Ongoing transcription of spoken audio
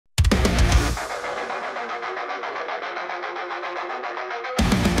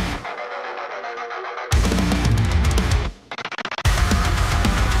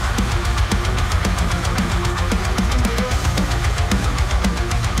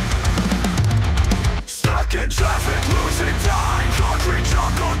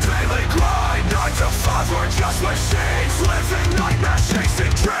we're just machines, living nightmares,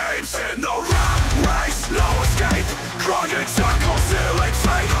 chasing dreams. In the rat race, no escape, crying circles, sealing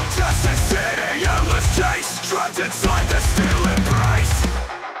fate. Justice city, endless chase, trapped inside the steel embrace.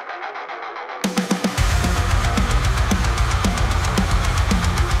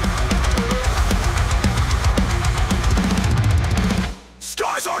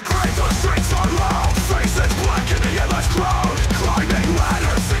 Skies are grey, the streets are loud, faces black in the endless crowd. Climbing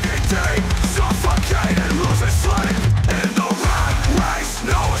ladders, sinking deep, suffocated, losing sleep. In the rat race,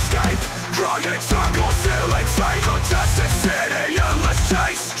 no escape, crying circles, sealing fate. Contested city, endless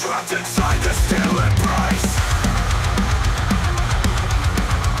chase, trapped inside the steel embrace.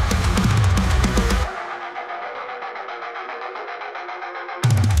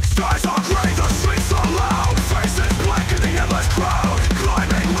 Skies are grey, the streets are loud, faces black in the endless crowd.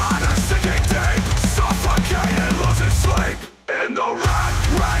 Climbing ladders, sinking deep, suffocated, losing sleep. In the rat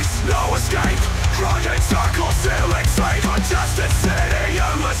race, no escape, crying circles, sealing fate. Contested city,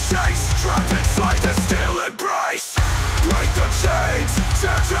 endless chase, trapped inside the steel embrace. Break the chains,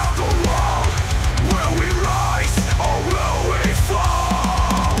 tear down the wall. Will we rise, or will we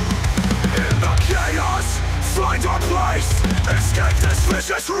fall? In the chaos, find our place, escape this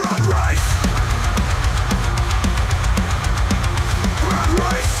vicious rat race.